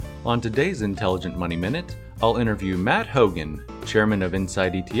On today's Intelligent Money Minute, I'll interview Matt Hogan, Chairman of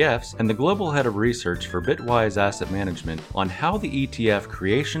Insight ETFs and the Global Head of Research for Bitwise Asset Management, on how the ETF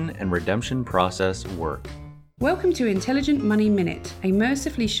creation and redemption process work. Welcome to Intelligent Money Minute, a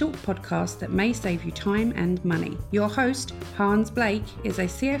mercifully short podcast that may save you time and money. Your host, Hans Blake, is a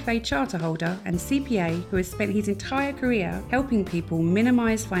CFA charter holder and CPA who has spent his entire career helping people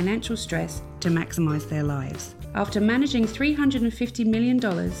minimize financial stress to maximize their lives. After managing $350 million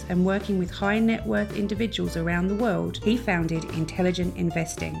and working with high net worth individuals around the world, he founded Intelligent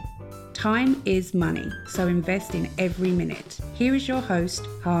Investing. Time is money, so invest in every minute. Here is your host,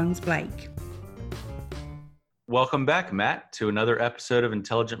 Hans Blake. Welcome back, Matt, to another episode of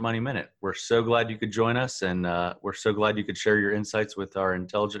Intelligent Money Minute. We're so glad you could join us, and we're so glad you could share your insights with our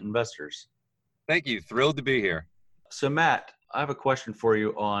intelligent investors. Thank you. Thrilled to be here. So, Matt, I have a question for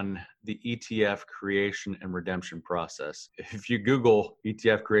you on the ETF creation and redemption process. If you Google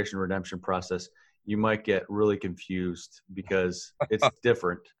ETF creation and redemption process, you might get really confused because it's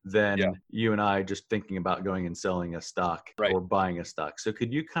different than you and I just thinking about going and selling a stock or buying a stock. So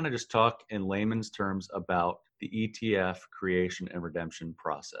could you kind of just talk in layman's terms about the ETF creation and redemption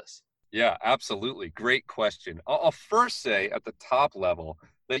process? Yeah, absolutely. Great question. I'll first say at the top level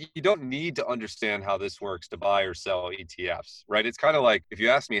that you don't need to understand how this works to buy or sell ETFs, right? It's kind of like if you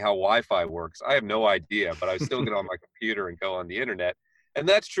ask me how Wi-Fi works, I have no idea, but I still get on my computer and go on the internet. And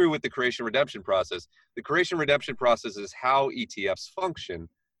that's true with the creation redemption process. The creation redemption process is how ETFs function,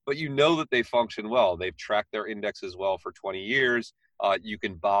 but you know that they function well. They've tracked their indexes well for 20 years. You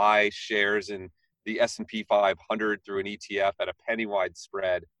can buy shares in the S&P 500 through an ETF at a penny-wide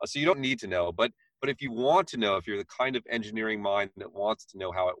spread. So you don't need to know, but if you want to know, if you're the kind of engineering mind that wants to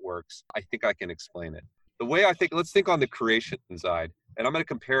know how it works, I think I can explain it. The way I think, let's think on the creation side, and I'm going to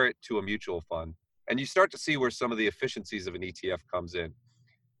compare it to a mutual fund. And you start to see where some of the efficiencies of an ETF comes in.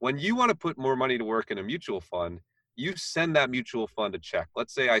 When you want to put more money to work in a mutual fund, you send that mutual fund a check.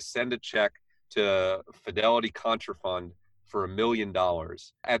 Let's say I send a check to Fidelity Contra Fund for $1 million.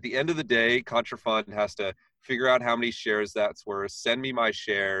 At the end of the day, Contra Fund has to figure out how many shares that's worth, send me my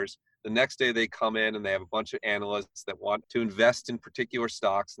shares. The next day they come in and they have a bunch of analysts that want to invest in particular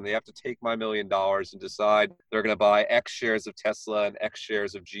stocks, and they have to take my $1 million and decide they're going to buy X shares of Tesla and X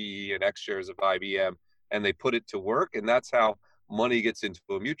shares of GE and X shares of IBM, and they put it to work, and that's how money gets into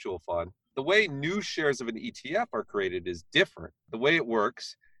a mutual fund. The way new shares of an ETF are created is different. The way it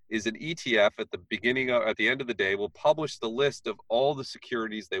works is an ETF at the end of the day will publish the list of all the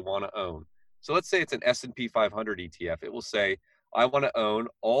securities they want to own. So let's say it's an S&P 500 ETF. It will say, I want to own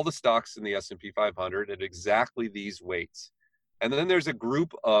all the stocks in the S&P 500 at exactly these weights. And then there's a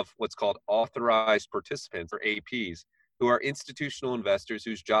group of what's called authorized participants, or APs, who are institutional investors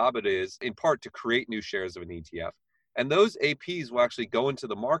whose job it is, in part, to create new shares of an ETF. And those APs will actually go into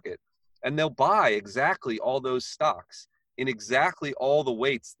the market and they'll buy exactly all those stocks in exactly all the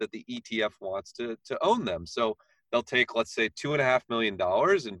weights that the ETF wants to own them. So they'll take, let's say, $2.5 million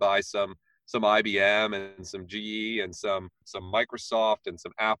and buy some IBM and some GE and some Microsoft and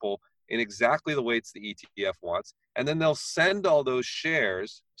some Apple in exactly the weights the ETF wants. And then they'll send all those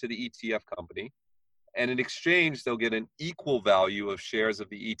shares to the ETF company. And in exchange, they'll get an equal value of shares of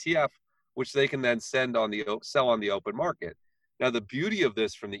the ETF, which they can then sell on the open market. Now, the beauty of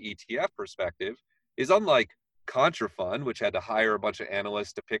this from the ETF perspective is, unlike Contra Fund, which had to hire a bunch of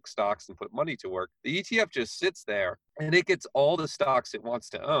analysts to pick stocks and put money to work, the ETF just sits there and it gets all the stocks it wants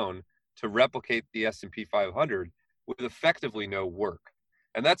to own to replicate the S&P 500 with effectively no work.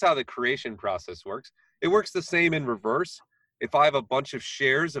 And that's how the creation process works. It works the same in reverse. If I have a bunch of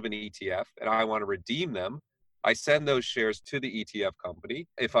shares of an ETF and I want to redeem them, I send those shares to the ETF company.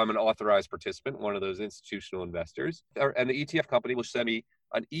 If I'm an authorized participant, one of those institutional investors, and the ETF company will send me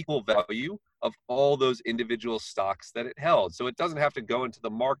an equal value of all those individual stocks that it held. So it doesn't have to go into the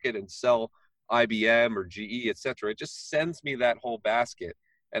market and sell IBM or GE, et cetera. It just sends me that whole basket.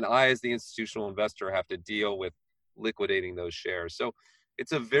 And I, as the institutional investor, have to deal with liquidating those shares. So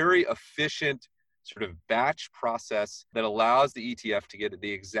it's a very efficient sort of batch process that allows the ETF to get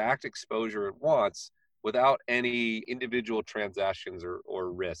the exact exposure it wants without any individual transactions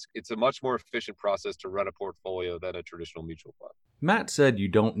or risk. It's a much more efficient process to run a portfolio than a traditional mutual fund. Matt said you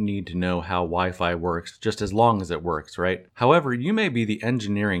don't need to know how Wi-Fi works just as long as it works, right? However, you may be the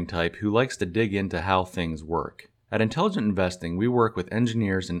engineering type who likes to dig into how things work. At Intelligent Investing, we work with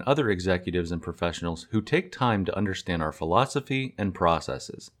engineers and other executives and professionals who take time to understand our philosophy and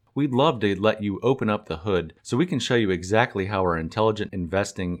processes. We'd love to let you open up the hood so we can show you exactly how our intelligent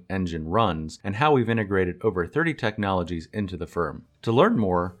investing engine runs and how we've integrated over 30 technologies into the firm. To learn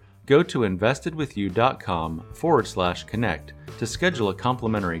more, Go to investedwithyou.com/connect to schedule a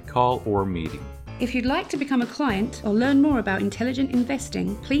complimentary call or meeting. If you'd like to become a client or learn more about intelligent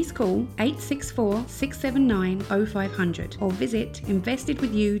investing, please call 864-679-0500 or visit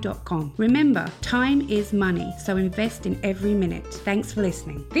investedwithyou.com. Remember, time is money, so invest in every minute. Thanks for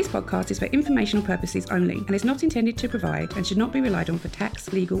listening. This podcast is for informational purposes only and is not intended to provide and should not be relied on for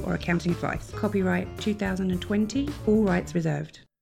tax, legal, or accounting advice. Copyright 2020, all rights reserved.